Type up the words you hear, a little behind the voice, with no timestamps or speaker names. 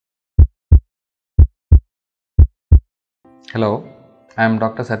Hello, I am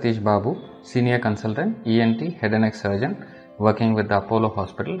Dr. Satish Babu, Senior Consultant, ENT, Head and Neck Surgeon, working with the Apollo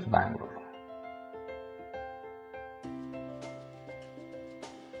Hospitals, Bangalore.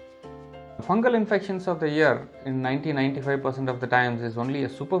 Fungal infections of the ear in 90-95% of the times is only a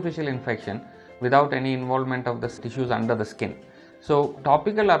superficial infection without any involvement of the tissues under the skin. So,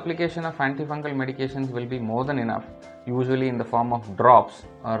 topical application of antifungal medications will be more than enough, usually in the form of drops,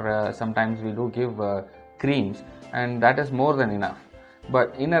 or sometimes we do give creams, and that is more than enough.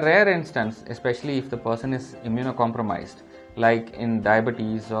 But in a rare instance, especially if the person is immunocompromised, like in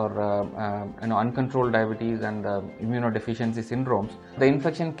diabetes or uncontrolled diabetes and immunodeficiency syndromes, the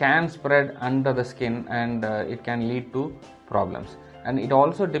infection can spread under the skin and it can lead to problems. And it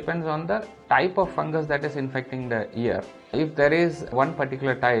also depends on the type of fungus that is infecting the ear. If there is one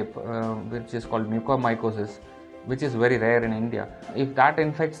particular type which is called Mucormycosis, which is very rare in India, if that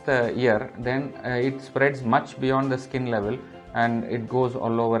infects the ear, then it spreads much beyond the skin level and it goes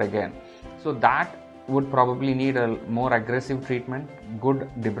all over again. So that would probably need a more aggressive treatment, good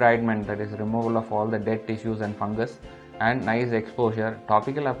debridement, that is removal of all the dead tissues and fungus, and nice exposure,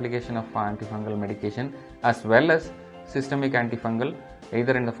 topical application of antifungal medication, as well as systemic antifungal,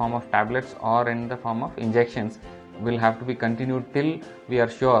 either in the form of tablets or in the form of injections, will have to be continued till we are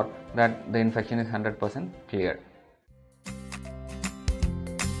sure that the infection is 100% cleared.